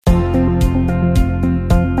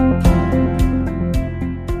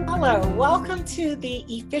welcome to the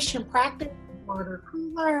Efficient Practice Water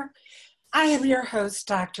Cooler. I am your host,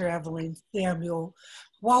 Dr. Evelyn Samuel.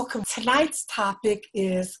 Welcome. Tonight's topic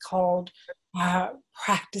is called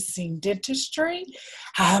practicing dentistry.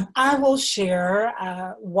 I will share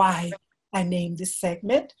why I named this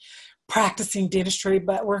segment Practicing Dentistry,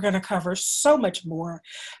 but we're going to cover so much more.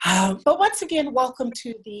 But once again, welcome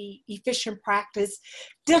to the Efficient Practice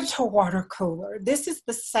Dental Water Cooler. This is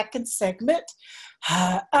the second segment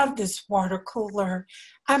of this water cooler.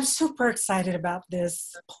 I'm super excited about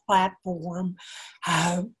this platform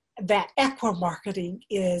that Equa Marketing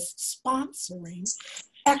is sponsoring.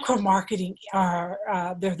 Equa Marketing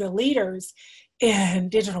they're the leaders in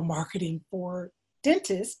digital marketing for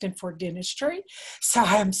dentists and for dentistry. So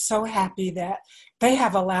I'm so happy that they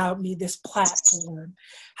have allowed me this platform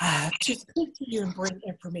to speak to you and bring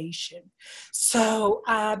information. So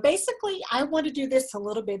basically, I want to do this a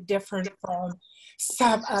little bit different from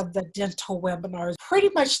some of the dental webinars. Pretty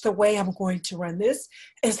much the way I'm going to run this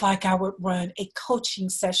is like I would run a coaching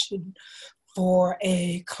session for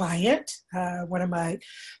a client, one of my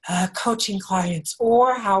coaching clients,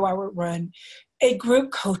 or how I would run a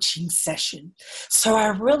group coaching session. So I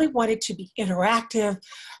really want it to be interactive.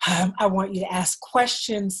 I want you to ask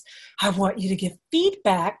questions. I want you to give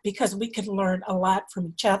feedback because we can learn a lot from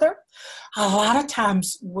each other. A lot of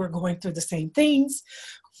times we're going through the same things.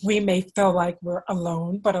 We may feel like we're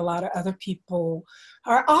alone, but a lot of other people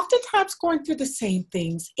are oftentimes going through the same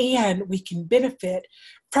things, and we can benefit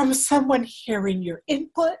from someone hearing your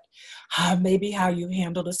input, maybe how you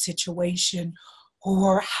handled a situation,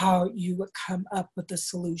 or how you would come up with a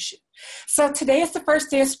solution. So today is the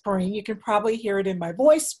first day of spring. You can probably hear it in my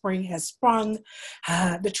voice. Spring has sprung.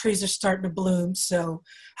 The trees are starting to bloom. So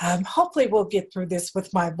hopefully we'll get through this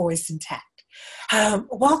with my voice intact.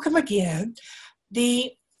 Welcome again.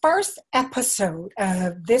 The first episode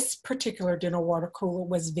of this particular dental water cooler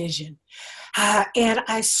was vision. And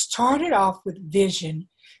I started off with vision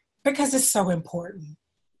because it's so important.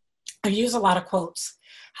 I use a lot of quotes.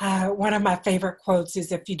 One of my favorite quotes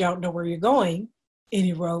is, if you don't know where you're going,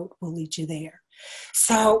 any road will lead you there.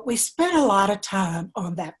 So we spent a lot of time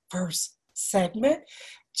on that first segment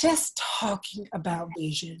just talking about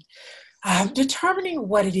vision, determining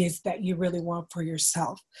what it is that you really want for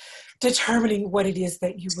yourself, determining what it is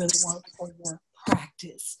that you really want for your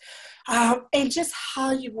practice, and just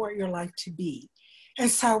how you want your life to be. And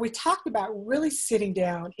so we talked about really sitting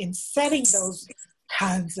down and setting those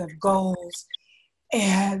kinds of goals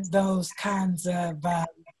and those kinds of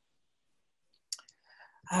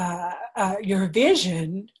your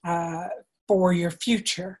vision for your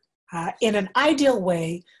future in an ideal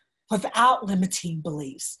way without limiting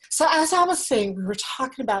beliefs. So as I was saying, we were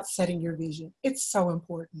talking about setting your vision. It's so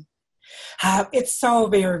important. It's so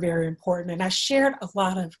very, very important. And I shared a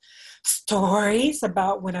lot of stories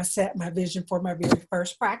about when I set my vision for my very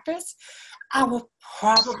first practice. I will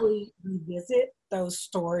probably revisit those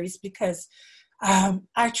stories because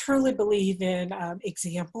I truly believe in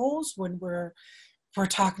examples when we're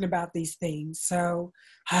talking about these things. So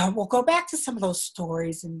we'll go back to some of those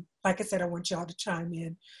stories. And like I said, I want y'all to chime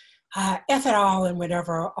in, if at all, and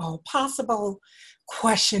whenever all possible,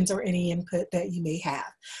 questions or any input that you may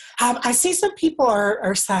have. I see some people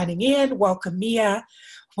are signing in. Welcome, Mia.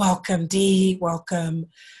 Welcome, Dee. Welcome,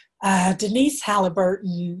 Denise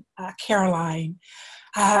Halliburton, Caroline.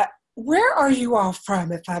 Where are you all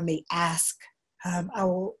from, if I may ask? I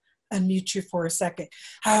will unmute you for a second.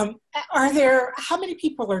 How many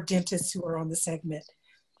people are dentists who are on the segment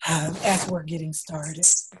as we're getting started?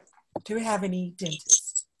 Do we have any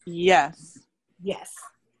dentists? Yes. Yes.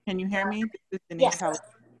 Can you hear me? This is Denise. Yes,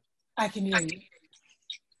 I can hear you.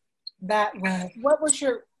 That was,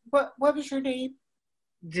 what was your name?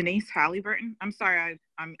 Denise Halliburton. I'm sorry,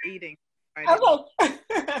 I'm eating. Okay.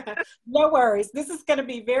 No worries. This is going to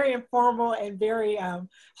be very informal and very,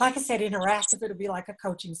 like I said, interactive. It'll be like a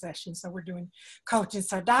coaching session. So we're doing coaching.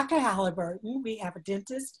 So Dr. Halliburton, we have a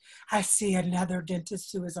dentist. I see another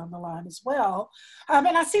dentist who is on the line as well.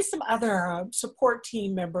 And I see some other support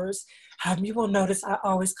team members. You will notice I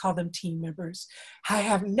always call them team members. I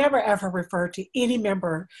have never, ever referred to any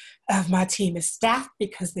member of my team as staff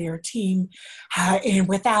because they are a team. And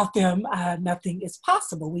without them, nothing is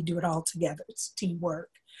possible. We do it all together. It's teamwork.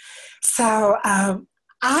 So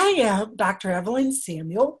I am Dr. Evelyn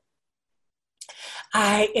Samuel.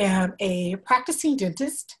 I am a practicing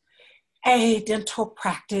dentist, a dental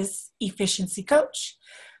practice efficiency coach.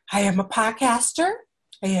 I am a podcaster,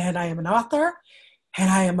 and I am an author, and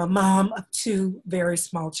I am a mom of 2 very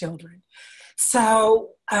small children.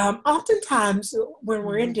 So oftentimes when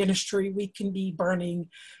we're in dentistry, we can be burning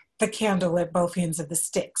the candle at both ends of the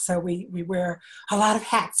stick. So we wear a lot of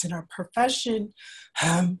hats in our profession.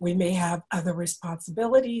 We may have other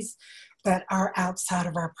responsibilities that are outside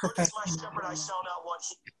of our profession.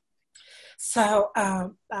 So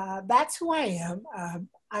that's who I am.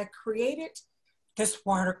 I created this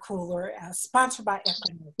water cooler sponsored by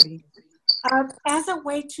Equiniti as a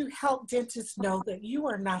way to help dentists know that you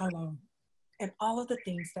are not alone in all of the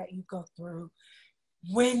things that you go through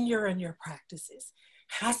when you're in your practices.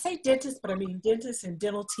 And I say dentists, but I mean dentists and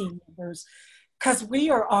dental team members, because we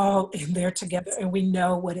are all in there together and we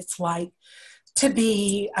know what it's like to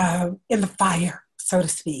be in the fire, so to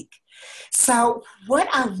speak. So what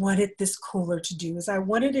I wanted this cooler to do is I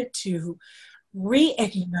wanted it to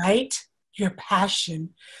reignite your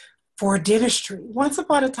passion for dentistry. Once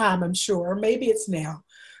upon a time, I'm sure, or maybe it's now,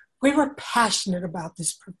 we were passionate about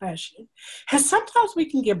this profession. And sometimes we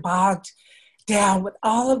can get bogged down with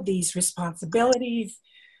all of these responsibilities.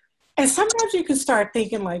 And sometimes you can start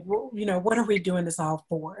thinking like, well, you know, what are we doing this all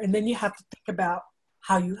for? And then you have to think about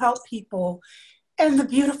how you help people and the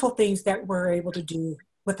beautiful things that we're able to do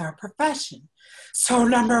with our profession. So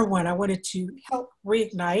number one, I wanted to help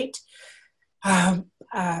reignite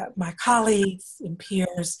my colleagues and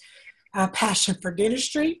peers' passion for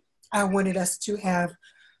dentistry. I wanted us to have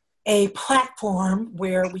a platform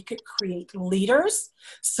where we could create leaders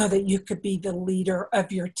so that you could be the leader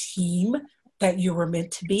of your team that you were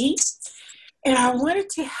meant to be. And I wanted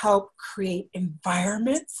to help create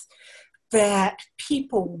environments that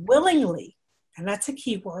people willingly, and that's a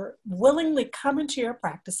key word, willingly come into your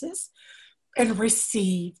practices and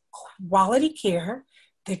receive quality care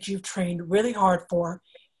that you've trained really hard for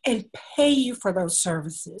and pay you for those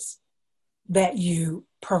services that you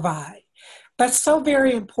provide. That's so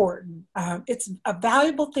very important. It's a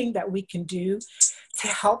valuable thing that we can do to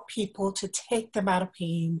help people, to take them out of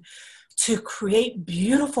pain, to create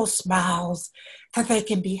beautiful smiles that they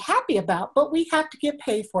can be happy about, but we have to get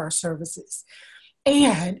paid for our services.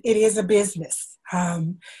 And it is a business.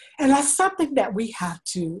 And that's something that we have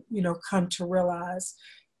to, you know, come to realize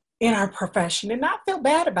in our profession and not feel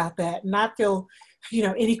bad about that, not feel, you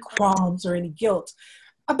know, any qualms or any guilt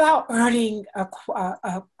about earning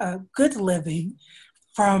a good living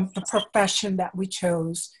from the profession that we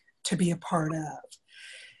chose to be a part of.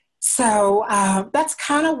 So that's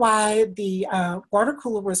kind of why the water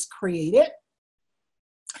cooler was created.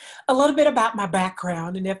 A little bit about my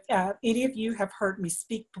background, and if any of you have heard me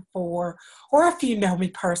speak before, or if you know me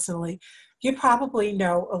personally, you probably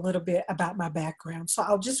know a little bit about my background. So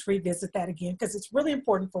I'll just revisit that again because it's really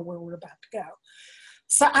important for where we're about to go.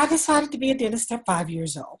 So I decided to be a dentist at 5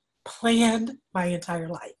 years old, planned my entire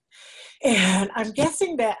life. And I'm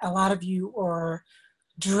guessing that a lot of you are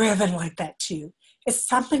driven like that too. It's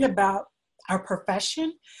something about our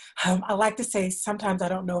profession. I like to say sometimes I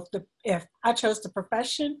don't know if I chose the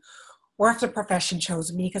profession or if the profession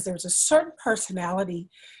chose me, because there's a certain personality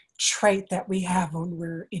trait that we have when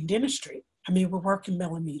we're in dentistry. I mean, we're working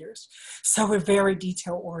millimeters, so we're very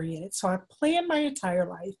detail oriented. So I planned my entire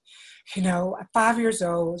life. You know, at 5 years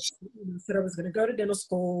old, said I was going to go to dental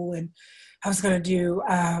school and I was going to do,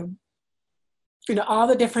 you know, all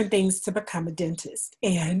the different things to become a dentist.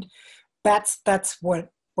 And that's what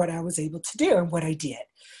I was able to do and what I did.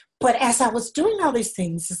 But as I was doing all these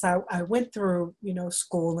things, as I went through, you know,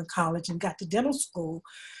 school and college and got to dental school,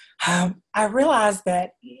 I realized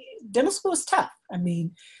that dental school is tough. I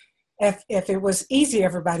mean, if it was easy,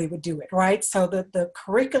 everybody would do it, right? So the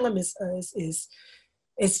curriculum is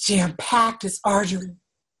jam-packed, it's arduous.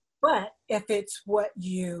 But if it's what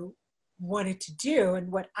you wanted to do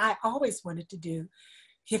and what I always wanted to do,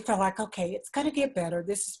 you feel like, okay, it's going to get better.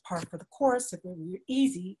 This is part of the course. If it were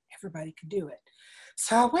easy, everybody could do it.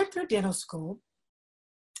 So I went through dental school,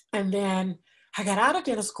 and then I got out of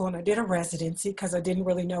dental school and I did a residency because I didn't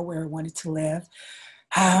really know where I wanted to live.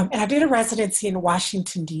 And I did a residency in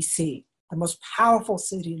Washington, D.C., the most powerful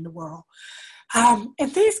city in the world. And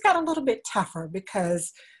things got a little bit tougher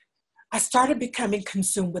because I started becoming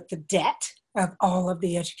consumed with the debt of all of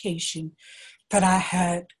the education that I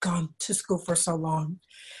had gone to school for so long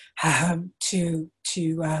to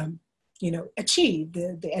you know, achieve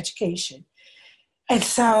the education. And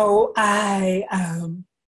so I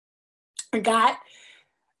got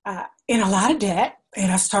in a lot of debt, and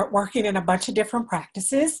I started working in a bunch of different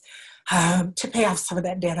practices to pay off some of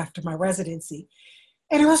that debt after my residency.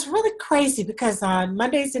 And it was really crazy because on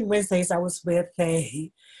Mondays and Wednesdays, I was with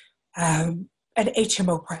an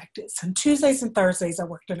HMO practice. On Tuesdays and Thursdays, I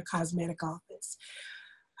worked in a cosmetic office.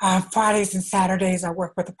 Fridays and Saturdays, I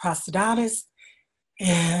worked with a prosthodontist.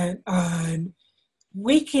 And on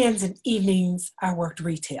weekends and evenings, I worked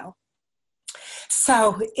retail.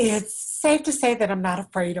 So it's safe to say that I'm not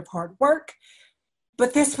afraid of hard work,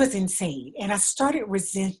 but this was insane. And I started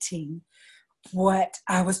resenting what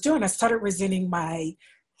I was doing. I started resenting my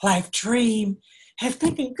life dream and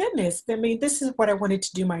thinking, goodness, I mean, this is what I wanted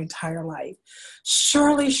to do my entire life.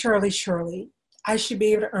 Surely, surely, surely, I should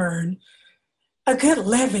be able to earn a good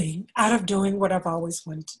living out of doing what I've always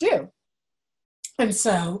wanted to do. And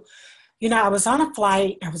so, I was on a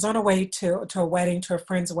flight. I was on a way to a wedding, to a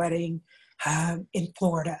friend's wedding in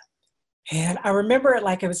Florida. And I remember it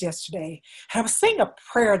like it was yesterday. And I was saying a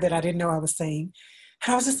prayer that I didn't know I was saying.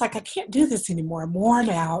 And I was just like, I can't do this anymore. I'm worn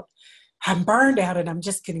out. I'm burned out, and I'm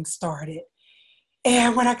just getting started.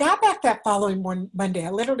 And when I got back that following Monday,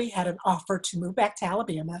 I literally had an offer to move back to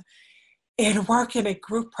Alabama and work in a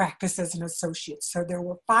group practice as an associate. So there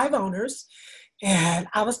were 5 owners, and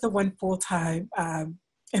I was the one full-time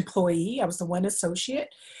employee. I was the one associate.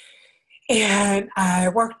 And I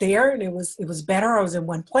worked there, and it was better. I was in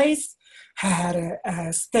one place. I had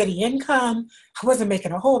a steady income. I wasn't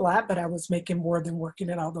making a whole lot, but I was making more than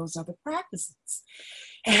working at all those other practices.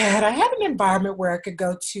 And I had an environment where I could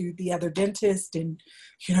go to the other dentist and,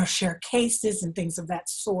 share cases and things of that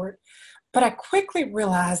sort. But I quickly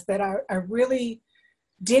realized that I really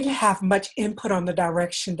didn't have much input on the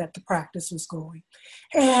direction that the practice was going.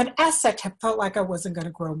 And as such, I felt like I wasn't going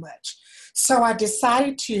to grow much. So I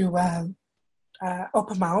decided to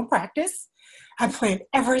open my own practice. I planned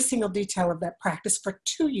every single detail of that practice for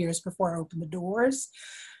 2 years before I opened the doors.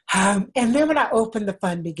 And then when I opened, the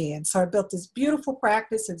fun began. So I built this beautiful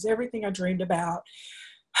practice. It was everything I dreamed about.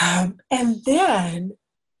 And then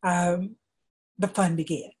the fun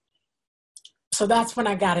began. So that's when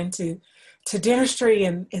I got into dentistry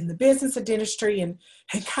and the business of dentistry and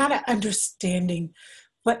kind of understanding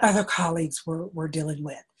what other colleagues were dealing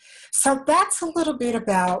with. So that's a little bit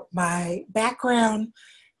about my background,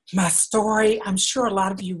 my story. I'm sure a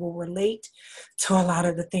lot of you will relate to a lot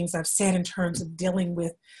of the things I've said in terms of dealing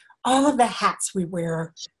with all of the hats we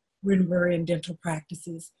wear when we're in dental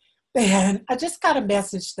practices. And I just got a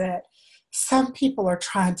message that some people are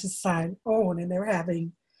trying to sign on and they're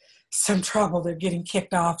having some trouble. They're getting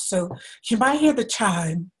kicked off. So you might hear the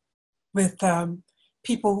chime with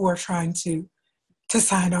people who are trying to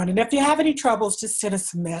sign on. And if you have any troubles, just send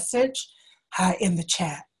us a message in the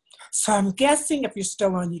chat. So I'm guessing if you're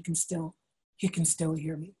still on, you can still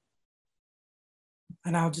hear me.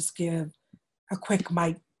 And I'll just give a quick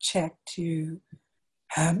mic check to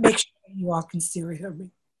make sure you all can still hear me.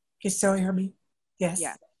 Can you still hear me? Yes?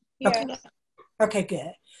 Yeah. Okay. Okay,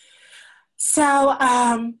 good. So,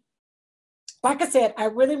 like I said, I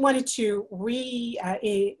really wanted to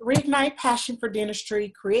reignite passion for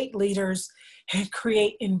dentistry, create leaders, and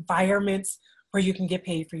create environments where you can get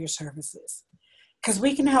paid for your services. Because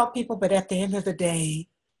we can help people, but at the end of the day,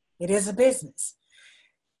 it is a business.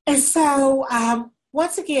 And so,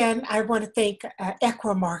 once again, I want to thank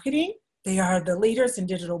Equa Marketing. They are the leaders in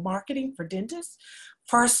digital marketing for dentists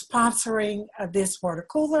for sponsoring this water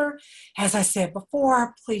cooler. As I said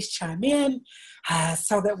before, please chime in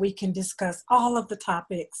so that we can discuss all of the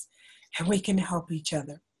topics and we can help each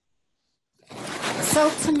other.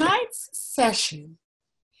 So tonight's session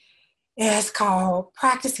is called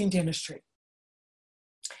Practicing Dentistry.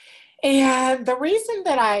 And the reason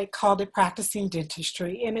that I called it Practicing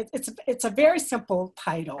Dentistry, and it's a very simple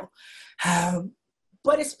title,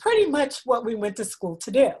 but it's pretty much what we went to school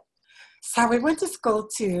to do. So we went to school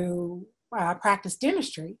to practice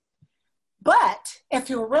dentistry, but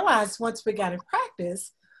if you'll realize once we got in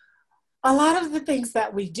practice, a lot of the things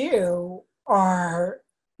that we do are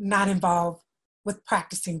not involved with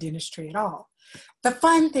practicing dentistry at all. The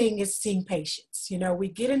fun thing is seeing patients. We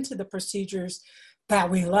get into the procedures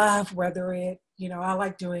that we love, whether it, I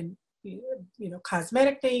like doing,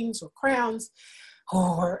 cosmetic things or crowns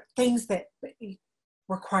or things that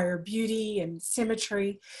require beauty and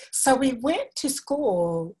symmetry. So we went to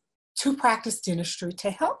school to practice dentistry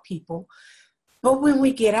to help people. But when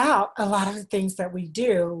we get out, a lot of the things that we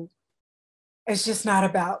do is just not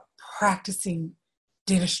about practicing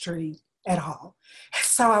dentistry at all.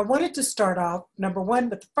 So I wanted to start off, number one,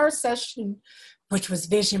 with the first session, which was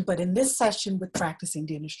vision, but in this session with practicing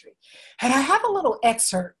dentistry. And I have a little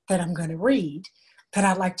excerpt that I'm going to read that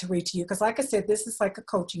I'd like to read to you. Because like I said, this is like a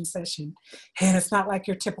coaching session and it's not like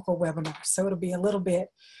your typical webinar. So it'll be a little bit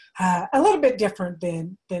different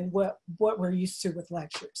than what we're used to with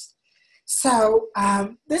lectures. So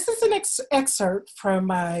this is an excerpt from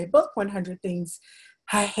my book, 100 Things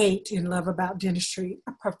I Hate and Love About Dentistry,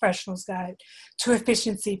 A Professional's Guide to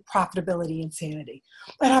Efficiency, Profitability, and Sanity.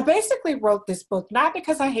 And I basically wrote this book not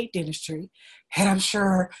because I hate dentistry, and I'm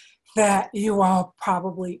sure that you all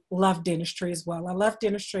probably love dentistry as well. I love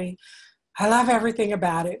dentistry. I love everything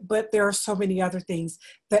about it, but there are so many other things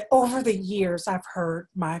that over the years I've heard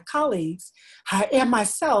my colleagues and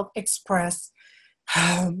myself express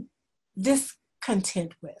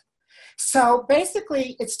discontent with. So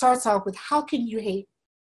basically, it starts off with, how can you hate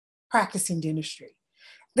practicing dentistry?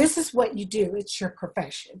 This is what you do. It's your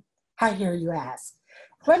profession. I hear you ask.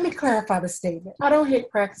 Let me clarify the statement. I don't hate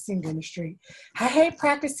practicing dentistry. I hate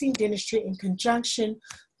practicing dentistry in conjunction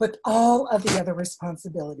with all of the other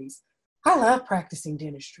responsibilities. I love practicing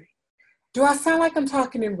dentistry. Do I sound like I'm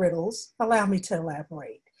talking in riddles? Allow me to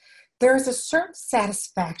elaborate. There is a certain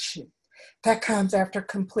satisfaction that comes after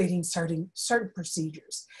completing certain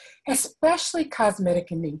procedures, especially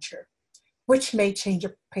cosmetic in nature, which may change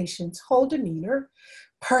a patient's whole demeanor,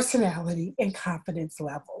 personality, and confidence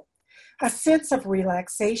level. A sense of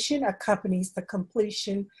relaxation accompanies the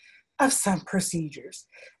completion of some procedures.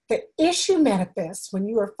 The issue manifests when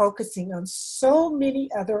you are focusing on so many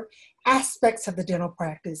other aspects of the dental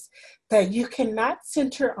practice that you cannot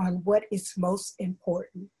center on what is most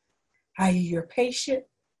important, i.e. your patient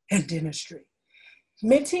and dentistry.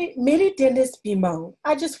 Many dentists bemoan,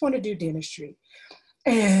 I just want to do dentistry.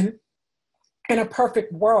 And in a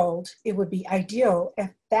perfect world, it would be ideal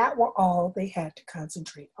if that were all they had to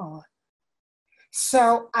concentrate on.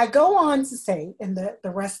 So I go on to say in the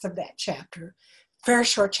rest of that chapter, very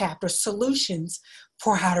short chapter, solutions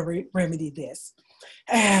for how to remedy this.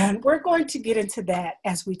 And we're going to get into that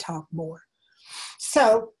as we talk more.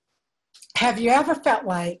 So have you ever felt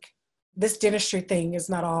like this dentistry thing is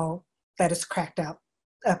not all that it's cracked up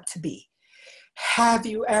to be? Have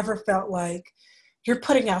you ever felt like you're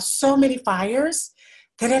putting out so many fires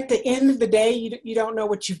that at the end of the day, you don't know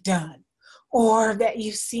what you've done? Or that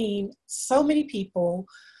you've seen so many people,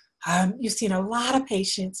 you've seen a lot of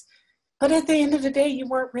patients, but at the end of the day, you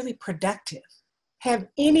weren't really productive. Have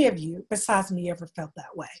any of you, besides me, ever felt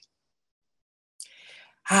that way?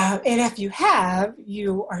 And if you have,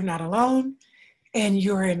 you are not alone and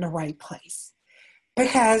you're in the right place.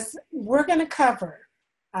 Because we're going to cover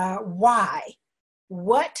why.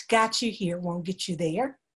 What got you here won't get you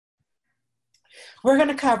there. We're going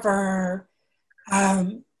to cover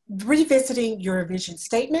revisiting your vision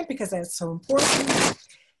statement, because that's so important.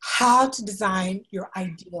 How to design your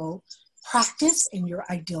ideal practice and your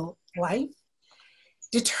ideal life.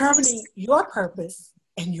 Determining your purpose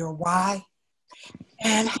and your why.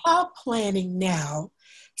 And how planning now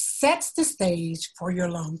sets the stage for your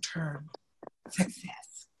long-term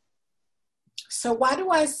success. So why do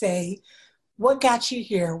I say what got you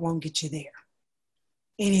here won't get you there?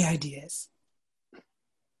 Any ideas?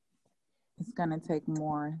 It's going to take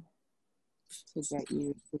more to get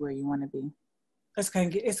you to where you want to be. It's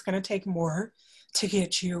going to take more to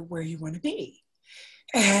get you where you want to be.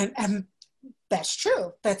 And that's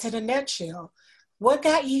true. That's in a nutshell. What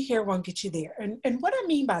got you here won't get you there. And what I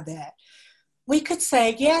mean by that, we could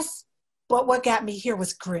say, yes, but what got me here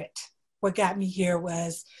was grit. What got me here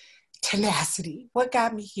was tenacity. What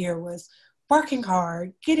got me here was working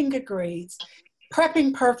hard, getting good grades,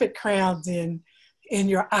 prepping perfect crowns in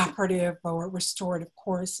your operative or restorative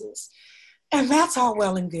courses. And that's all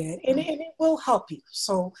well and good. And it will help you.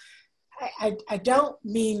 So I don't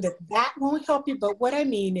mean that won't help you, but what I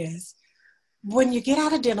mean is when you get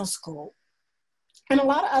out of dental school, and a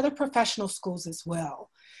lot of other professional schools as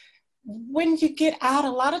well, when you get out,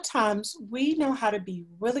 a lot of times we know how to be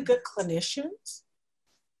really good clinicians,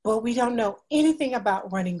 but we don't know anything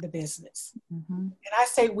about running the business. Mm-hmm. And I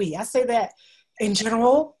say that in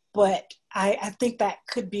general, but I think that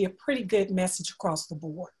could be a pretty good message across the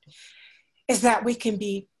board, is that we can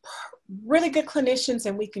be really good clinicians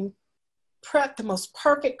and we can prep the most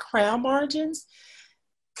perfect crown margins.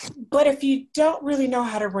 But if you don't really know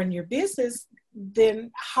how to run your business,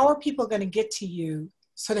 then how are people going to get to you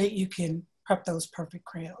so that you can prep those perfect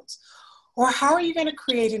crowns? Or how are you going to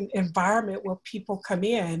create an environment where people come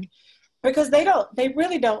in because they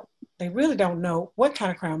really don't know what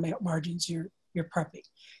kind of crown margins you're prepping.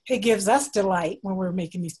 It gives us delight when we're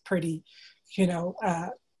making these pretty,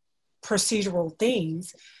 procedural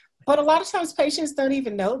things. But a lot of times patients don't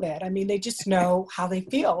even know that. I mean, they just know how they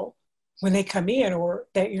feel when they come in, or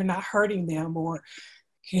that you're not hurting them, or,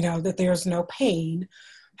 that there's no pain.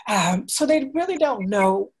 So they really don't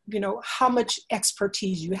know, how much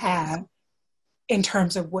expertise you have in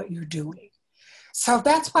terms of what you're doing. So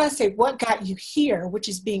that's why I say what got you here, which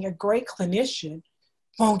is being a great clinician,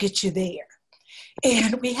 won't get you there.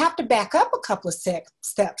 And we have to back up a couple of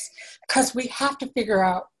steps because we have to figure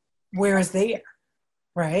out where is there,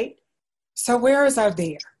 right? So where is our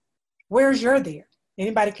there? Where's your there?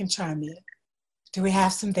 Anybody can chime in. Do we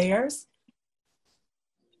have some theirs?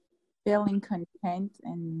 Feeling content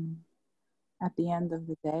and at the end of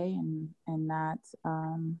the day and not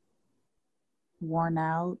worn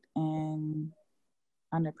out and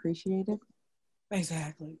unappreciated.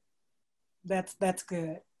 Exactly. That's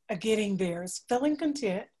good. Getting theirs, feeling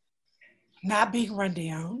content, not being run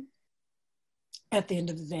down at the end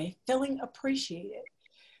of the day, feeling appreciated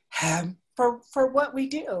for what we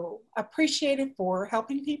do, appreciated for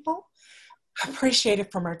helping people,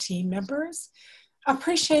 appreciated from our team members,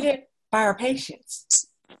 appreciated by our patients.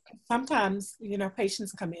 Sometimes,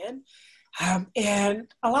 patients come in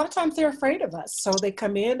and a lot of times they're afraid of us. So they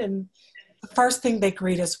come in and the first thing they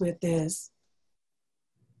greet us with is,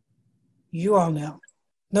 you all know,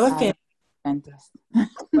 no offense, Dentist.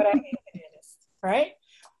 but I hate the dentist, right?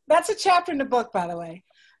 That's a chapter in the book, by the way.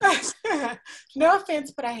 No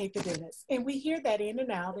offense, but I hate the dentist. And we hear that in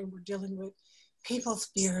and out, and we're dealing with people's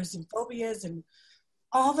fears and phobias, and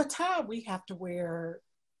all the time we have to wear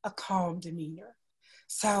a calm demeanor.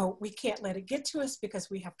 So we can't let it get to us because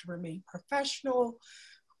we have to remain professional.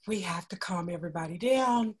 We have to calm everybody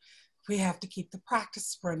down. We have to keep the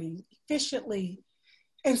practice running efficiently.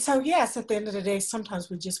 And so, yes, at the end of the day, sometimes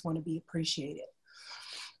we just want to be appreciated.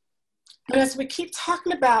 But as we keep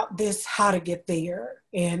talking about this, how to get there,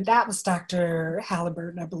 and that was Dr.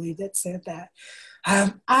 Halliburton, I believe, that said that.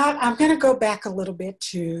 I'm going to go back a little bit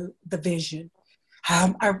to the vision.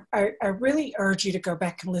 I really urge you to go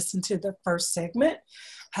back and listen to the first segment.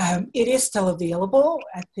 It is still available,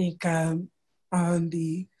 I think,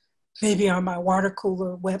 maybe on my water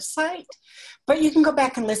cooler website, but you can go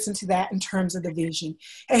back and listen to that in terms of the vision.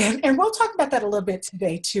 And we'll talk about that a little bit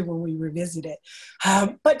today too when we revisit it.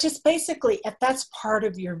 But just basically, if that's part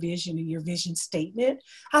of your vision and your vision statement,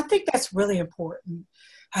 I think that's really important.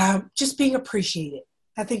 Just being appreciated.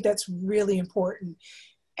 I think that's really important.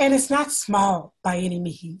 And it's not small by any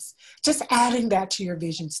means. Just adding that to your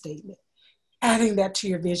vision statement. Adding that to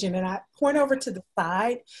your vision. And I point over to the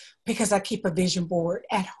side because I keep a vision board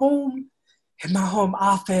at home, in my home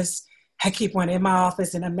office. I keep one in my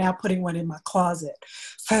office, and I'm now putting one in my closet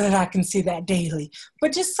so that I can see that daily.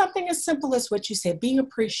 But just something as simple as what you said, being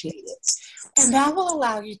appreciated. And that will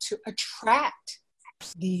allow you to attract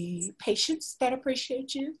the patients that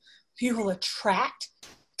appreciate you. You will attract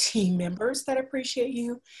team members that appreciate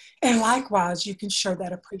you. And likewise, you can show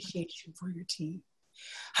that appreciation for your team.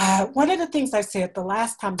 One of the things I said the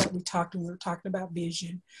last time that we talked, and we were talking about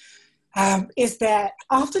vision, is that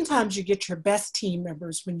oftentimes you get your best team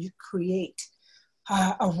members when you create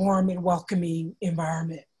a warm and welcoming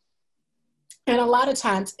environment. And a lot of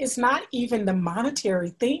times it's not even the monetary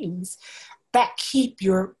things that keep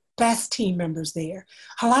your best team members there.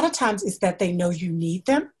 A lot of times it's that they know you need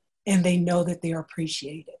them and they know that they're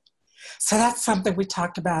appreciated. So that's something we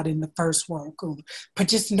talked about in the first Water Cooler, but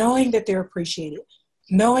just knowing that they're appreciated.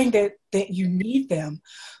 Knowing that you need them.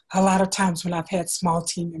 A lot of times when I've had small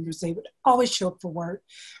team members, they would always show up for work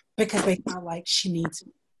because they felt like she needs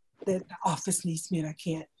me, the office needs me, and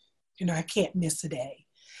I can't miss a day.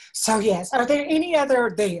 So yes, are there any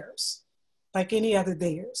other theirs? Like any other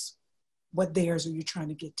theirs? What theirs are you trying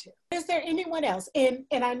to get to? Is there anyone else? And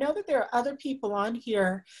I know that there are other people on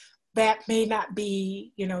here that may not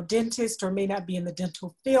be, dentists or may not be in the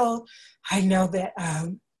dental field. I know that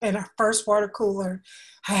in our first Water Cooler,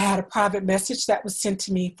 I had a private message that was sent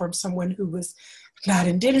to me from someone who was not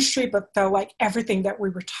in dentistry, but felt like everything that we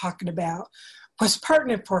were talking about was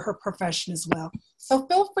pertinent for her profession as well. So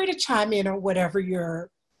feel free to chime in on whatever your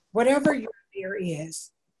fear is,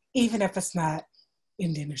 even if it's not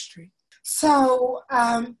in dentistry. So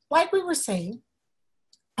like we were saying,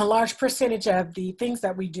 a large percentage of the things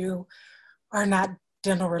that we do are not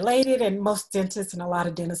dental related, and most dentists and a lot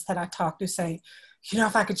of dentists that I talk to say,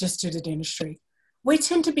 if I could just do the dentistry. We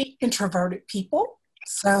tend to be introverted people.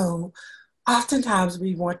 So oftentimes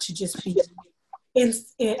we want to just be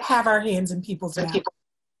have our hands in people's mouths.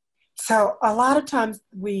 So a lot of times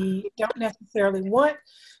we don't necessarily want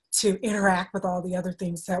to interact with all the other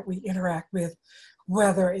things that we interact with,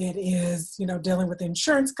 whether it is, dealing with the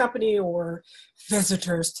insurance company or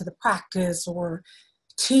visitors to the practice or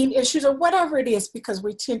team issues or whatever it is, because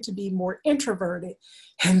we tend to be more introverted,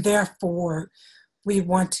 and therefore we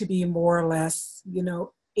want to be more or less,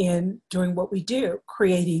 in doing what we do,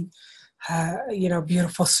 creating,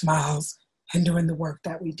 beautiful smiles and doing the work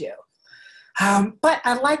that we do. But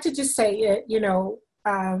I'd like to just say,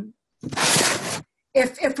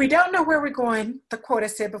 if we don't know where we're going, the quote I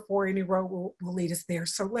said before, any road will lead us there.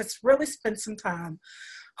 So let's really spend some time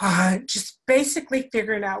just basically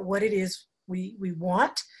figuring out what it is we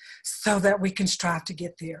want so that we can strive to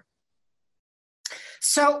get there.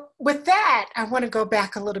 So with that, I want to go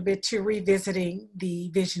back a little bit to revisiting the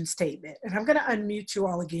vision statement. And I'm going to unmute you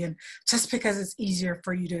all again, just because it's easier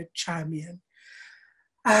for you to chime in.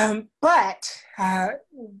 But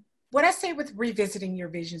what I say with revisiting your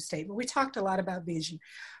vision statement, we talked a lot about vision.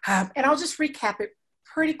 And I'll just recap it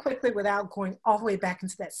pretty quickly without going all the way back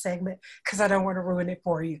into that segment, because I don't want to ruin it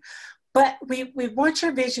for you. But we want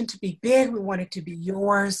your vision to be big. We want it to be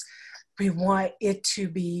yours. We want it to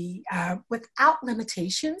be without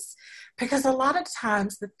limitations, because a lot of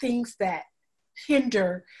times the things that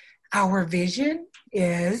hinder our vision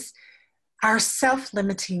is our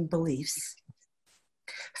self-limiting beliefs.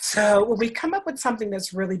 So when we come up with something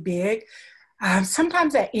that's really big,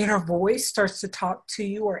 sometimes that inner voice starts to talk to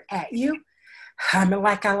you or at you. And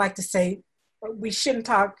like I like to say, we shouldn't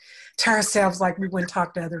talk to ourselves like we wouldn't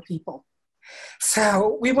talk to other people.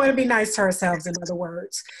 So we want to be nice to ourselves, in other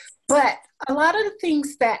words. But a lot of the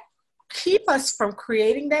things that keep us from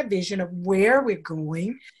creating that vision of where we're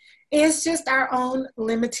going is just our own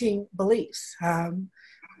limiting beliefs.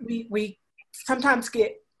 We sometimes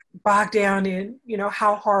get bogged down in,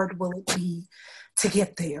 how hard will it be to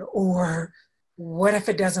get there? Or what if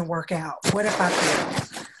it doesn't work out? What if I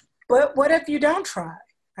fail? But what if you don't try?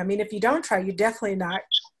 I mean, if you don't try, you're definitely not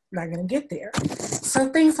going to get there. So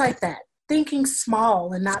things like that. Thinking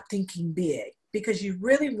small and not thinking big, because you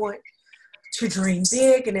really want to dream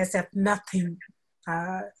big, and as if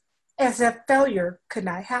failure could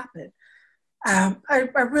not happen. I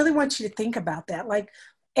really want you to think about that. Like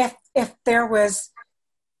if there was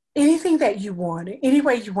anything that you wanted, any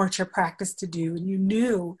way you want your practice to do, and you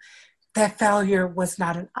knew that failure was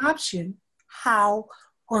not an option, how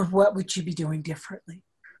or what would you be doing differently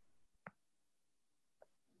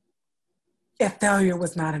if failure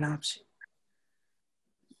was not an option?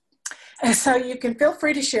 And so you can feel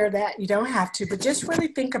free to share that. You don't have to, but just really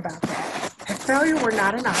think about that. If failure were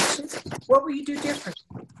not an option, what would you do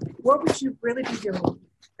differently? What would you really be doing?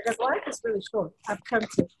 Because life is really short. I've come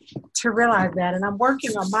to realize that, and I'm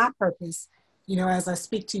working on my purpose, as I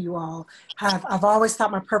speak to you all. I've always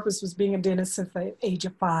thought my purpose was being a dentist since the age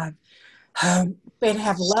of 5, and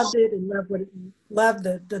have loved it and loved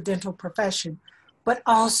the dental profession, but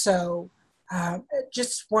also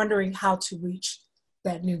just wondering how to reach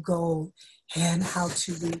that new goal and how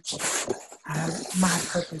to reach my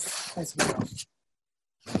purpose as well.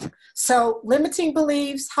 So limiting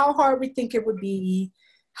beliefs, how hard we think it would be,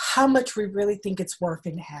 how much we really think it's worth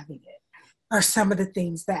in having it, are some of the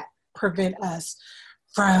things that prevent us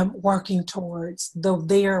from working towards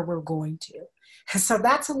there we're going to. And so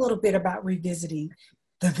that's a little bit about revisiting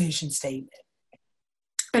the vision statement.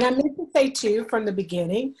 And I meant to say too, from the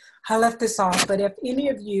beginning, I left this off, but if any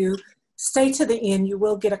of you stay to the end, you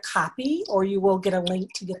will get a copy, or you will get a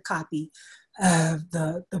link to get a copy of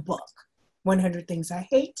the book, 100 Things I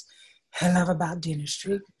Hate and Love About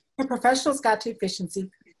Dentistry, A Professional's Guide to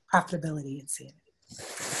Efficiency, Profitability, and Sanity.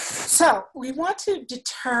 So we want to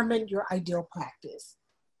determine your ideal practice.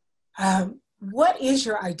 What is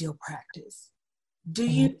your ideal practice? Do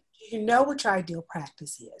you know what your ideal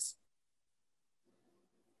practice is?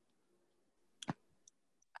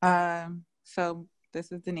 So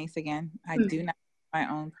this is Denise again. I do not have my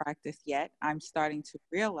own practice yet. I'm starting to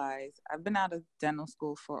realize I've been out of dental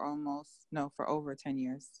school for over 10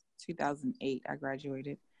 years. 2008, I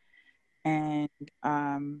graduated. And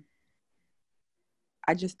I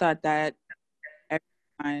just thought that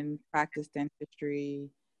everyone practiced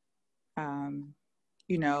dentistry,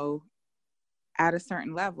 at a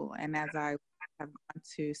certain level. And as I have gone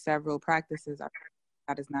to several practices,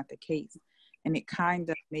 that is not the case. And it kind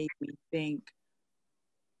of made me think,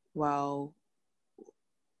 well,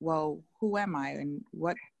 who am I, and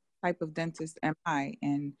what type of dentist am I?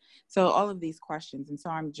 And so all of these questions. And so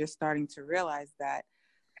I'm just starting to realize that,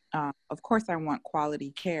 of course, I want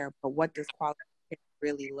quality care, but what does quality care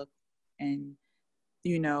really look like? And,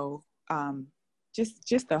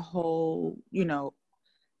 just the whole,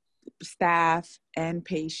 staff and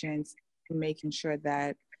patients, making sure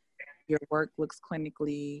that your work looks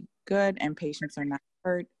clinically good and patients are not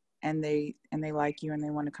hurt, and they like you and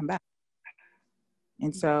they want to come back.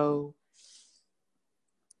 And so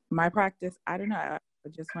my practice, I don't know, I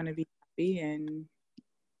just want to be happy and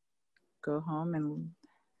go home and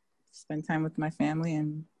spend time with my family.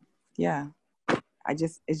 And it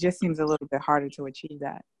just seems a little bit harder to achieve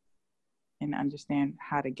that and understand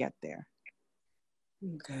how to get there.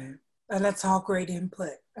 Okay. And that's all great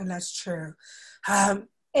input, and that's true. And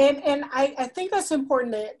I think that's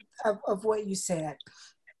important of what you said,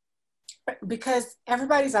 because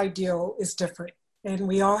everybody's ideal is different, and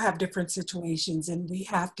we all have different situations, and we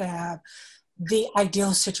have to have the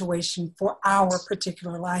ideal situation for our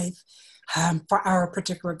particular life, for our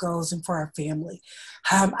particular goals, and for our family.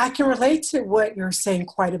 I can relate to what you're saying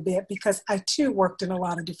quite a bit because I too worked in a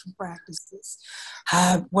lot of different practices.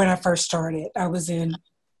 When I first started, I was in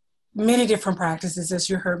many different practices, as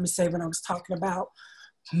you heard me say when I was talking about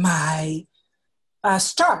my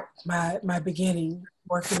my beginning,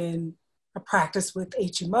 working in a practice with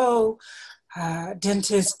HMO,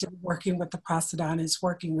 dentist, working with the prosthodontist,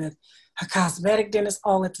 working with a cosmetic dentist,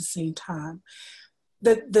 all at the same time.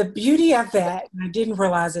 The beauty of that, and I didn't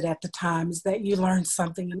realize it at the time, is that you learn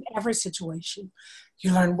something in every situation.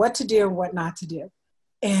 You learn what to do and what not to do.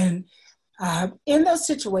 And in those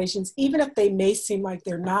situations, even if they may seem like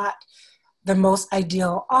they're not the most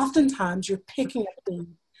ideal, oftentimes you're picking up things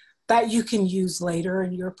that you can use later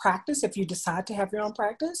in your practice if you decide to have your own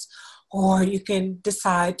practice, or you can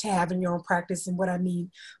decide to have in your own practice. And what I mean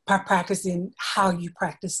by practicing, how you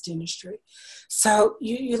practice dentistry. So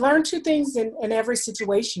you learn two things in every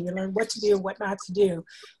situation. You learn what to do and what not to do.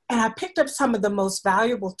 And I picked up some of the most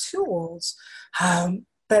valuable tools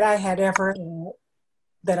that I had ever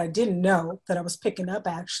that I didn't know that I was picking up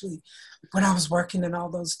actually when I was working in all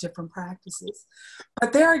those different practices.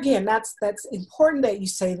 But there again, that's important that you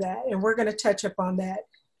say that, and we're going to touch upon that.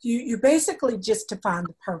 You basically just define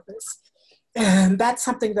the purpose. And that's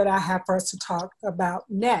something that I have for us to talk about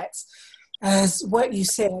next, as what you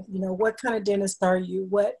said, what kind of dentist are you?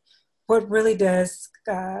 What really does,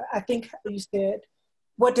 I think you said,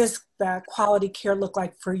 what does quality care look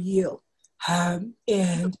like for you?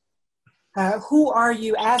 And who are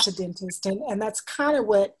you as a dentist? And that's kind of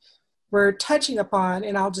what we're touching upon,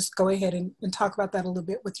 and I'll just go ahead and talk about that a little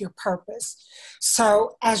bit with your purpose.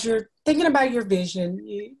 So as you're thinking about your vision,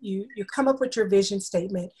 you come up with your vision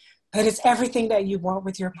statement, that it's everything that you want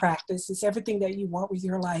with your practice. It's everything that you want with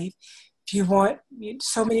your life. If you want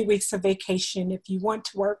so many weeks of vacation, if you want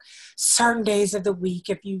to work certain days of the week,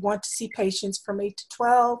 if you want to see patients from 8 to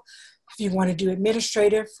 12, if you want to do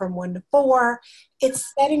administrative from 1 to 4,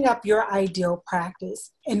 it's setting up your ideal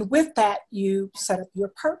practice. And with that, you set up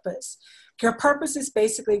your purpose. Your purpose is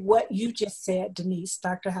basically what you just said, Denise,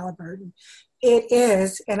 Dr. Halliburton. It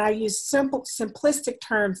is, and I use simplistic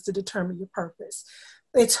terms to determine your purpose.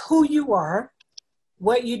 It's who you are,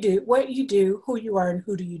 what you do, who you are, and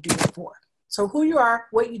who do you do it for. So who you are,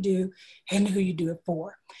 what you do, and who you do it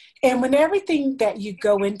for. And when everything that you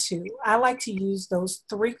go into, I like to use those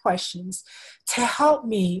 3 questions to help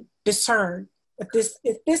me discern if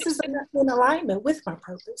this is in alignment with my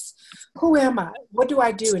purpose. Who am I? What do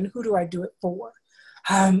I do, and who do I do it for?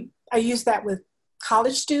 I use that with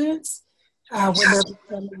college students when they're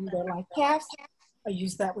determining their life paths. I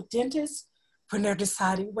use that with dentists when they're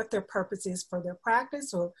deciding what their purpose is for their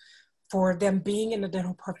practice or for them being in the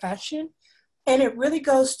dental profession. And it really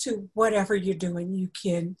goes to whatever you're doing. You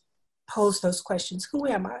can pose those questions. Who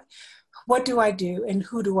am I? What do I do? And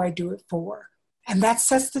who do I do it for? And that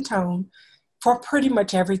sets the tone for pretty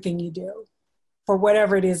much everything you do, for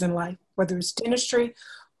whatever it is in life, whether it's dentistry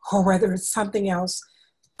or whether it's something else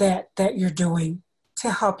that you're doing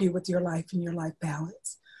to help you with your life and your life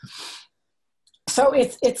balance. So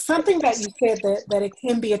it's something that you said that it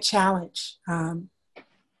can be a challenge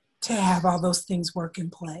to have all those things work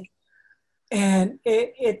in play. And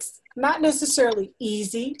it's not necessarily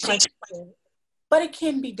easy, like you said, but it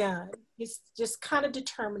can be done. It's just kind of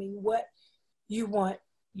determining what you want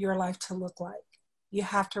your life to look like. You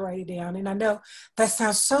have to write it down. And I know that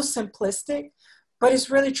sounds so simplistic, but it's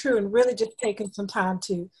really true, and really just taking some time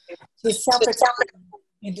to self-examine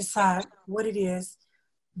and decide what it is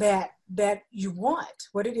that you want,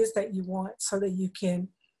 so that you can,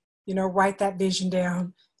 write that vision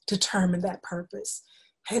down, determine that purpose.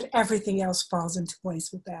 And everything else falls into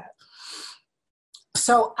place with that.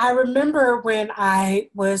 So I remember when I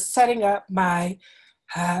was setting up my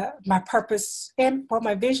purpose and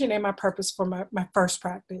my vision and my purpose for my first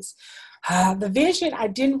practice. The vision, I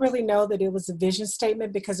didn't really know that it was a vision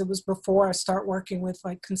statement because it was before I start working with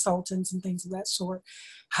like consultants and things of that sort.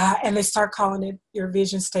 And they start calling it your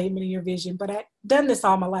vision statement and your vision. But I'd done this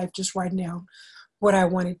all my life, just writing down what I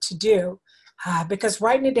wanted to do, because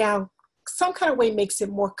writing it down some kind of way makes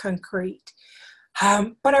it more concrete.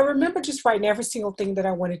 But I remember just writing every single thing that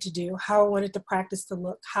I wanted to do, how I wanted the practice to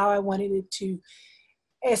look, how I wanted it to,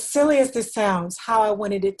 as silly as this sounds, how I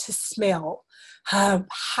wanted it to smell,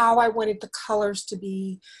 how I wanted the colors to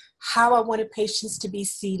be, how I wanted patients to be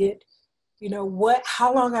seated,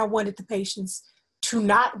 how long I wanted the patients to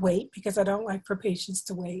not wait, because I don't like for patients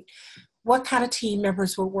to wait, what kind of team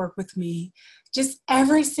members would work with me, just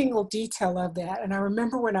every single detail of that. And I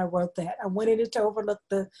remember when I wrote that, I wanted it to overlook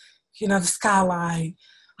the skyline.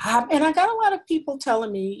 And I got a lot of people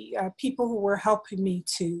telling me, people who were helping me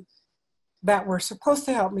that were supposed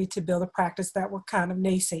to help me to build a practice, that were kind of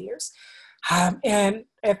naysayers. And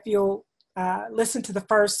if you'll listen to the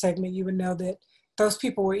first segment, you would know that those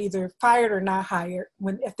people were either fired or not hired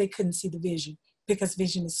if they couldn't see the vision, because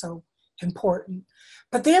vision is so important.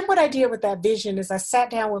 But then what I did with that vision is I sat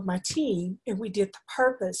down with my team and we did the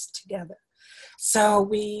purpose together. So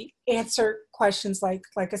we answered questions like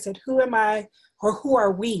I said, who am I, or who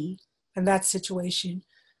are we in that situation?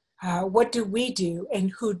 What do we do,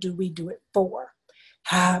 and who do we do it for?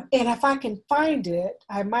 And if I can find it,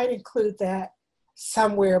 I might include that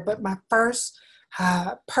somewhere. But my first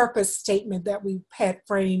purpose statement that we had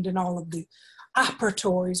framed in all of the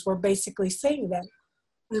operatories were basically saying that.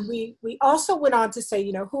 And we also went on to say,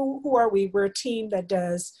 you know, who are we? We're a team that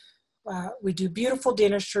does, we do beautiful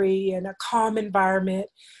dentistry in a calm environment.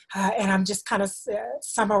 And I'm just kind of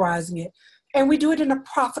summarizing it. And we do it in a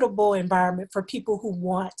profitable environment for people who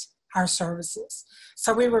want our services.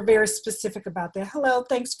 So we were very specific about that. Hello,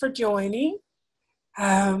 thanks for joining.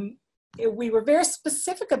 We were very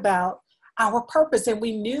specific about our purpose, and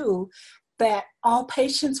we knew that all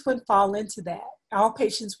patients would fall into that. All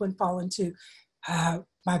patients would fall into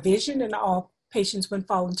my vision, and all patients would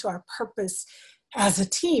fall into our purpose as a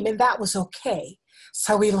team, and that was okay.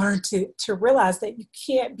 So we learned to realize that you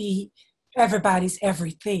can't be everybody's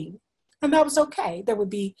everything. And that was okay. There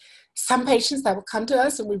would be some patients that would come to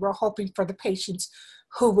us, and we were hoping for the patients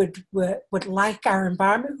who would like our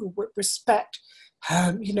environment, who would respect,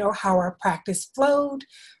 how our practice flowed,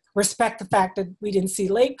 respect the fact that we didn't see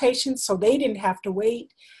late patients, so they didn't have to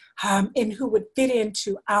wait, and who would fit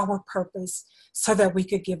into our purpose so that we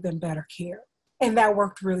could give them better care. And that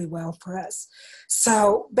worked really well for us.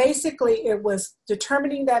 So basically, it was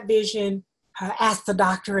determining that vision, as the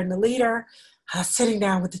doctor and the leader, sitting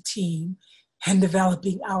down with the team and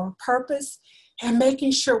developing our purpose and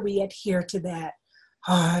making sure we adhere to that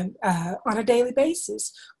on a daily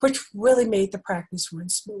basis, which really made the practice run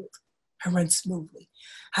smoothly.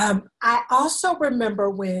 I also remember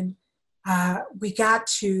when we got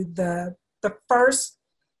to the first,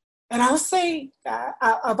 and I'll say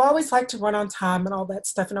I've always liked to run on time and all that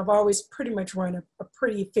stuff, and I've always pretty much run a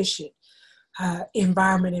pretty efficient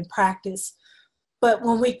environment in practice. But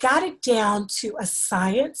when we got it down to a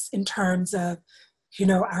science in terms of,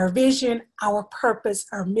 our vision, our purpose,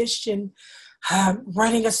 our mission,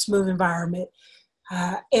 running a smooth environment,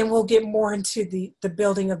 and we'll get more into the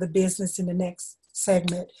building of the business in the next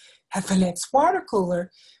segment at the next water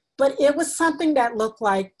cooler. But it was something that looked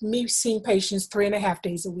like me seeing patients 3.5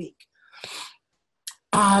 days a week.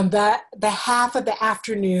 The half of the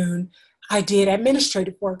afternoon, I did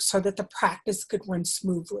administrative work so that the practice could run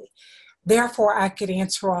smoothly. Therefore, I could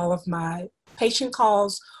answer all of my patient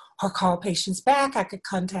calls or call patients back. I could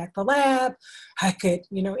contact the lab. I could,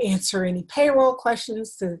 answer any payroll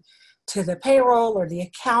questions to the payroll or the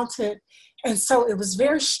accountant. And so it was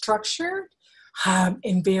very structured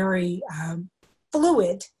and very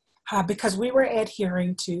fluid because we were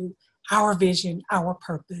adhering to our vision, our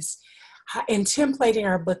purpose, and templating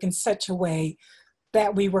our book in such a way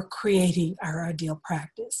that we were creating our ideal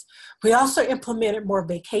practice. We also implemented more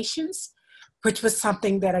vacations, which was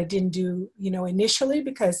something that I didn't do, initially,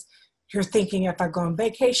 because you're thinking if I go on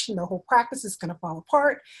vacation, the whole practice is going to fall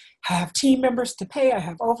apart. I have team members to pay. I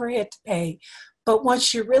have overhead to pay. But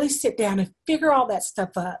once you really sit down and figure all that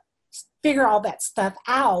stuff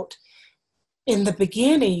out in the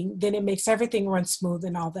beginning, then it makes everything run smooth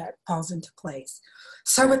and all that falls into place.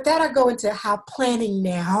 So with that, I go into how planning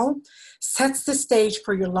now sets the stage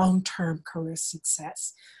for your long-term career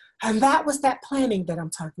success. And that was that planning that I'm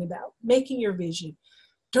talking about, making your vision,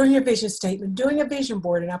 doing your vision statement, doing a vision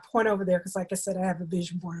board. And I point over there because, like I said, I have a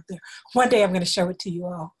vision board up there. One day I'm going to show it to you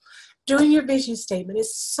all. Doing your vision statement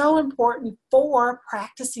is so important for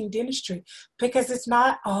practicing dentistry because it's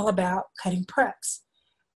not all about cutting preps.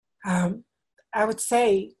 I would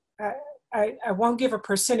say, I won't give a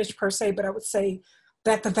percentage per se, but I would say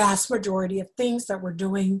that the vast majority of things that we're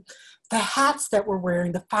doing, the hats that we're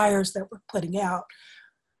wearing, the fires that we're putting out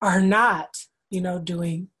are not,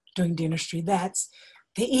 doing dentistry. That's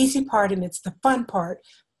the easy part and it's the fun part.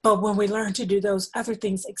 But when we learn to do those other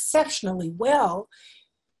things exceptionally well,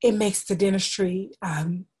 it makes the dentistry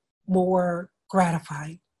more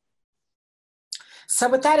gratifying. So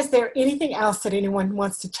with that, is there anything else that anyone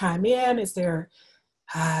wants to chime in? Is there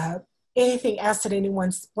anything else that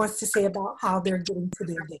anyone wants to say about how they're getting to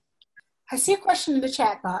their day? I see a question in the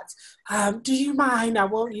chat box. Do you mind, I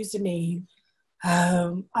won't use the name,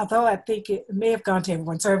 Although I think it may have gone to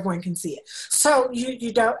everyone, so everyone can see it. So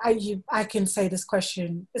you don't, I can say this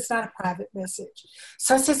question, it's not a private message.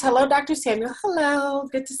 So it says, hello, Dr. Samuel. Hello,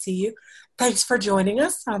 good to see you. Thanks for joining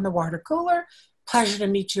us on the water cooler. Pleasure to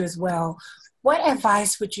meet you as well. What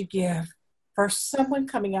advice would you give for someone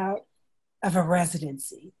coming out of a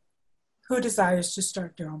residency who desires to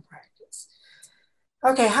start their own practice?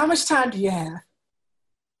 Okay, how much time do you have?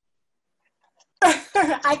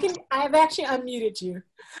 I've actually unmuted you,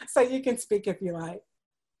 so you can speak if you like.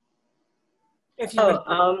 If you would.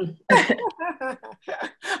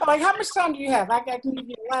 Like, how much time do you have? I can give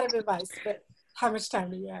you a lot of advice, but how much time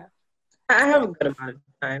do you have? I have a good amount of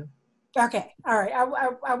time. Okay, all right.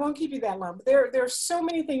 I won't keep you that long, but there are so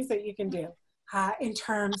many things that you can do in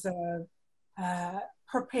terms of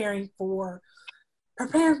preparing for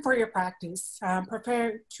your practice,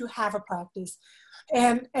 preparing to have a practice.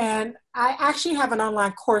 And I actually have an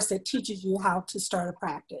online course that teaches you how to start a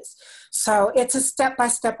practice. So it's a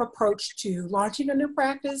step-by-step approach to launching a new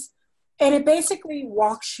practice. And it basically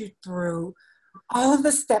walks you through all of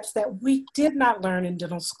the steps that we did not learn in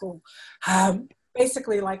dental school.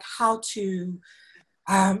 Basically like how to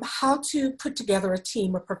put together a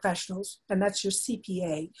team of professionals, and that's your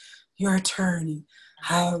CPA, your attorney,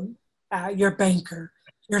 your banker,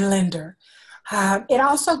 your lender. It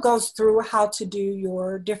also goes through how to do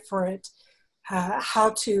your different,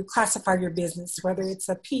 how to classify your business, whether it's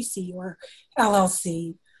a PC or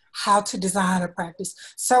LLC, how to design a practice.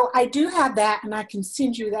 So I do have that, and I can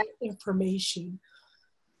send you that information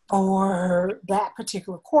for that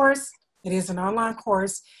particular course. It is an online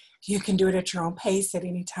course. You can do it at your own pace at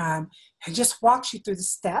any time, and just walks you through the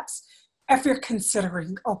steps if you're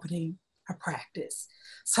considering opening a practice.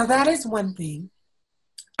 So that is one thing.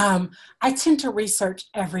 I tend to research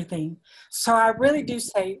everything. So I really do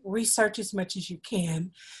say research as much as you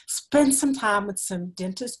can. Spend some time with some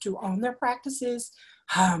dentists who own their practices.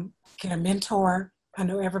 Get a mentor. I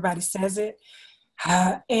know everybody says it.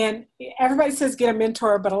 And everybody says get a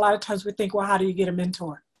mentor, but a lot of times we think, well, how do you get a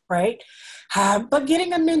mentor, right? But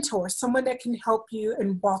getting a mentor, someone that can help you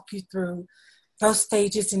and walk you through those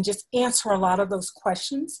stages and just answer a lot of those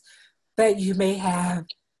questions that you may have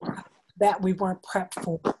that we weren't prepped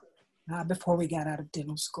for before we got out of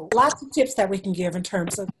dental school. Lots of tips that we can give in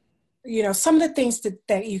terms of, some of the things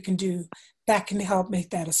that you can do that can help make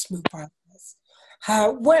that a smooth process.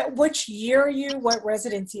 Which year are you? What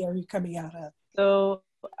residency are you coming out of? So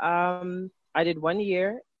I did 1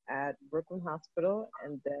 year at Brooklyn Hospital,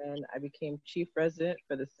 and then I became chief resident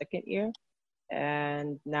for the second year.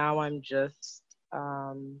 And now I'm just,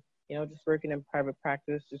 just working in private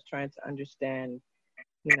practice, just trying to understand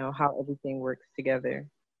how everything works together.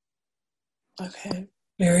 Okay,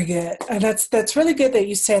 very good. And that's really good that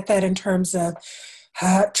you said that in terms of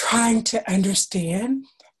trying to understand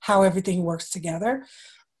how everything works together,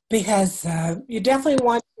 because you definitely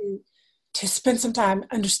want to spend some time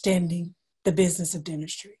understanding the business of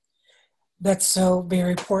dentistry. That's so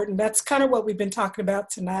very important. That's kind of what we've been talking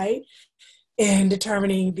about tonight in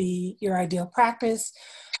determining your ideal practice,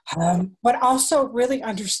 but also really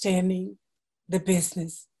understanding the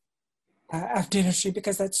business of dentistry,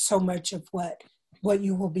 because that's so much of what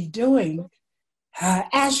you will be doing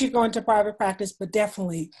as you go into private practice, but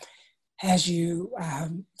definitely as you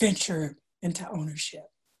venture into ownership.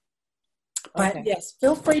 But okay. Yes,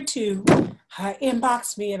 feel free to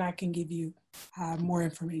inbox me and I can give you more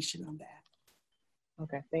information on that.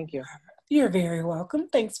 Okay, thank you. You're very welcome.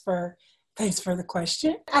 Thanks for the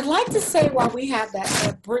question. I'd like to say while we have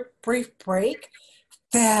that brief break,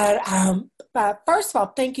 that first of all,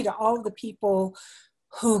 thank you to all of the people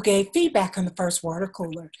who gave feedback on the first water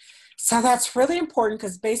cooler. So that's really important,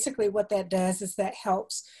 because basically what that does is that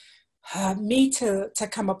helps me to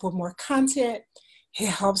come up with more content. It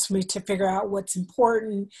helps me to figure out what's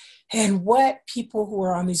important and what people who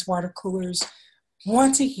are on these water coolers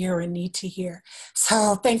want to hear and need to hear.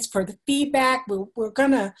 So thanks for the feedback. We're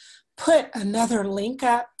going to put another link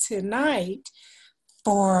up tonight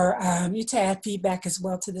for you to add feedback as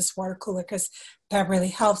well to this water cooler, because that really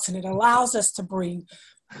helps, and it allows us to bring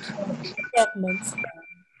segments,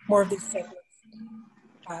 more of these segments,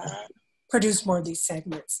 produce more of these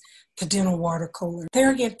segments, the dental water cooler.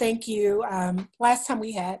 There again, thank you. Last time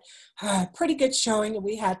we had a pretty good showing, and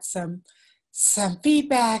we had some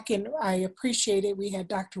feedback, and I appreciate it. We had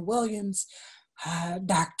Dr. Williams,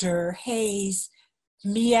 Dr. Hayes,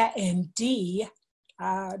 Mia, and Dee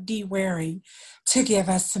Waring to give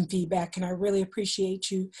us some feedback, and I really appreciate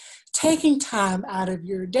you taking time out of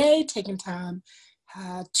your day, taking time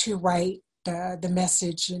to write the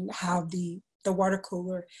message and how the water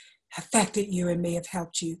cooler affected you and may have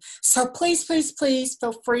helped you. So please, please, please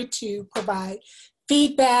feel free to provide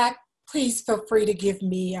feedback. Please feel free to give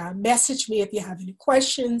me, message me if you have any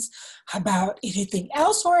questions about anything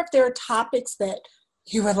else, or if there are topics that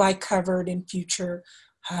you would like covered in future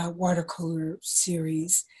water cooler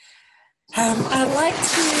series. I'd like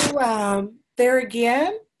to, there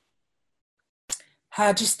again,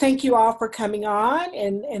 just thank you all for coming on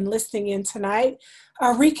and listening in tonight. A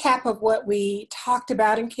recap of what we talked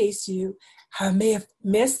about in case you may have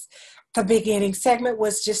missed. The beginning segment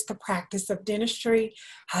was just the practice of dentistry.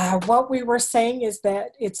 What we were saying is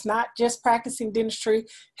that it's not just practicing dentistry,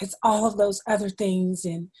 it's all of those other things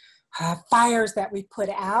and fires that we put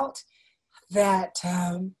out that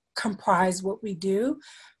comprise what we do.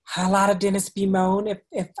 A lot of dentists bemoan,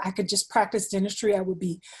 if I could just practice dentistry, I would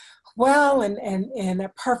be well, and in a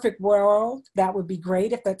perfect world, that would be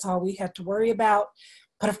great if that's all we had to worry about.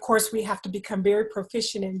 But of course, we have to become very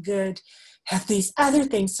proficient and good at these other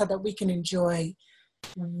things so that we can enjoy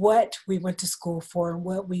what we went to school for and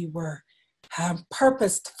what we were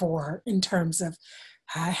purposed for in terms of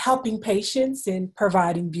helping patients and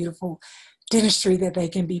providing beautiful dentistry that they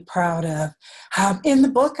can be proud of. In the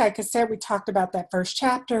book, like I said, we talked about that first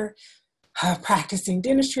chapter, practicing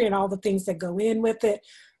dentistry and all the things that go in with it.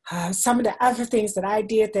 Some of the other things that I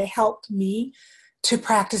did that helped me to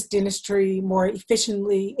practice dentistry more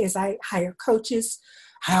efficiently is I hire coaches.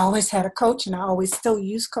 I always had a coach, and I always still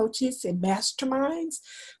use coaches and masterminds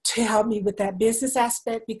to help me with that business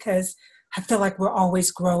aspect, because I feel like we're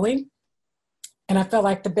always growing. And I feel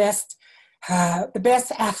like the best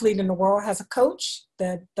athlete in the world has a coach.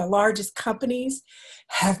 The largest companies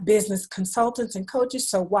have business consultants and coaches.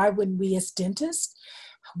 So why wouldn't we as dentists,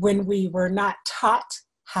 when we were not taught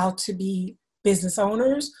how to be business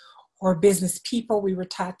owners or business people, we were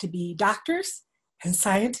taught to be doctors and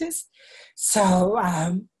scientists. So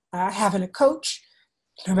having a coach,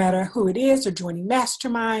 no matter who it is, or joining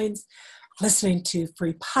masterminds, listening to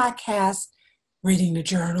free podcasts, reading the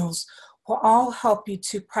journals, will all help you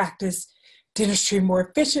to practice dentistry more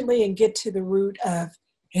efficiently and get to the root of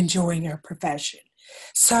enjoying our profession.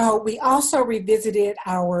 So we also revisited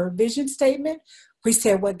our vision statement. We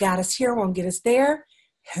said what got us here won't get us there.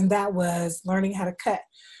 And that was learning how to cut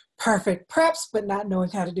perfect preps, but not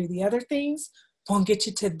knowing how to do the other things won't get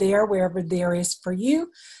you to there, wherever there is for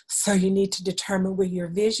you. So you need to determine where your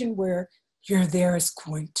vision, where your there is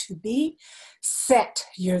going to be. Set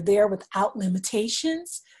your there without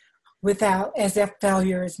limitations, without, as if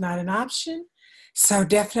failure is not an option. So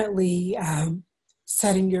definitely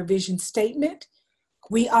setting your vision statement.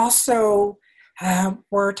 We also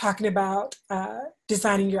were talking about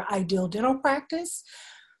designing your ideal dental practice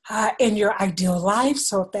in your ideal life.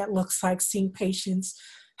 So if that looks like seeing patients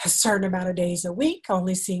a certain amount of days a week,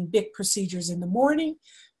 only seeing big procedures in the morning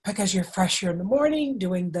because you're fresher in the morning,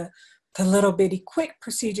 doing the little bitty quick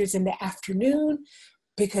procedures in the afternoon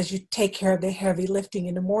because you take care of the heavy lifting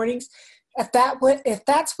in the mornings. If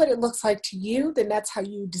that's what it looks like to you, then that's how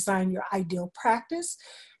you design your ideal practice.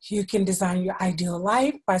 You can design your ideal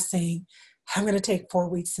life by saying, I'm going to take 4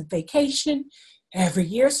 weeks of vacation every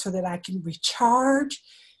year so that I can recharge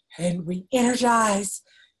and re-energize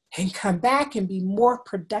and come back and be more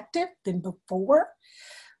productive than before.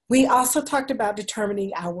 We also talked about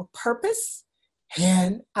determining our purpose.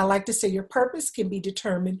 And I like to say your purpose can be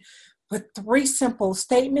determined with 3 simple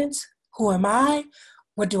statements. Who am I?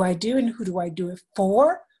 What do I do? And who do I do it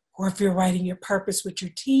for? Or if you're writing your purpose with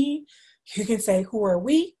your team, you can say, who are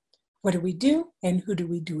we? What do we do? And who do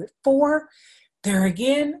we do it for? There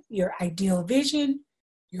again, your ideal vision,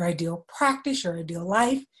 your ideal practice, your ideal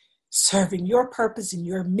life, serving your purpose and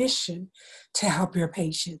your mission to help your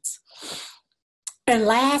patients. And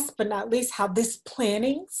last but not least, how this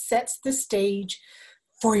planning sets the stage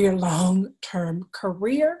for your long-term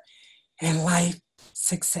career and life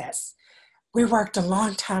success. We worked a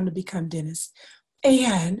long time to become dentists,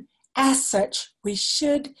 and as such, we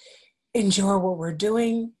should enjoy what we're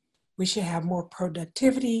doing. We should have more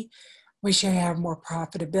productivity. We should have more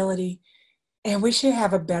profitability, and we should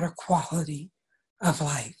have a better quality of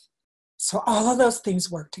life. So all of those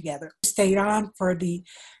things work together. Stayed on for the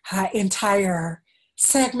entire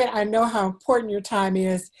segment. I know how important your time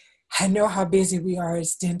is. I know how busy we are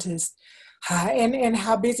as dentists, and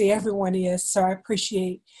how busy everyone is. So I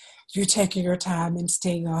appreciate you taking your time and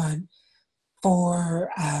staying on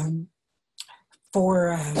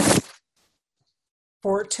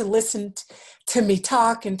to listen to me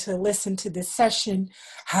talk and to listen to this session.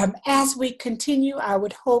 As we continue, I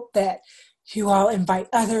would hope that you all invite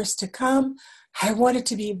others to come. I want it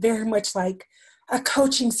to be very much like a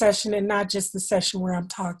coaching session and not just the session where I'm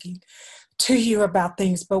talking to you about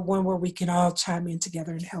things, but one where we can all chime in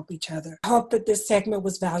together and help each other. I hope that this segment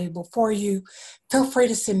was valuable for you. Feel free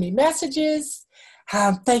to send me messages.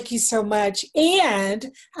 Thank you so much.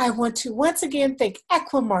 And I want to once again thank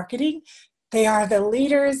Equa Marketing. They are the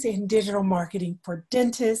leaders in digital marketing for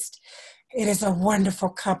dentists. It is a wonderful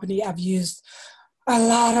company. I've used a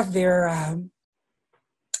lot of their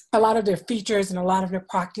features and a lot of their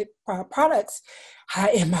products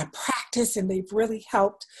in my practice, and they've really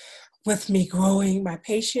helped with me growing my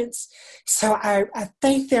patients. So I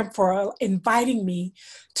thank them for inviting me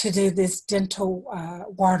to do this dental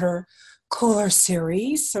water cooler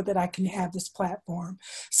series so that I can have this platform.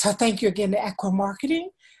 So thank you again to Equa Marketing,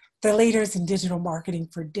 the leaders in digital marketing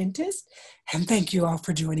for dentists. And thank you all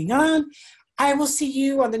for joining on. I will see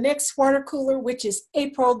you on the next water cooler, which is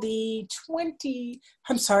April the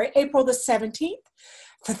 17th,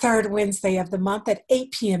 the third Wednesday of the month at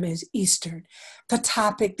 8 p.m. Eastern. The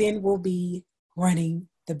topic then will be running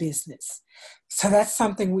the business. So that's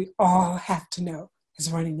something we all have to know,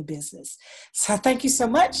 is running the business. So thank you so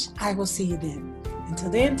much. I will see you then.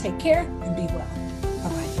 Until then, take care and be well.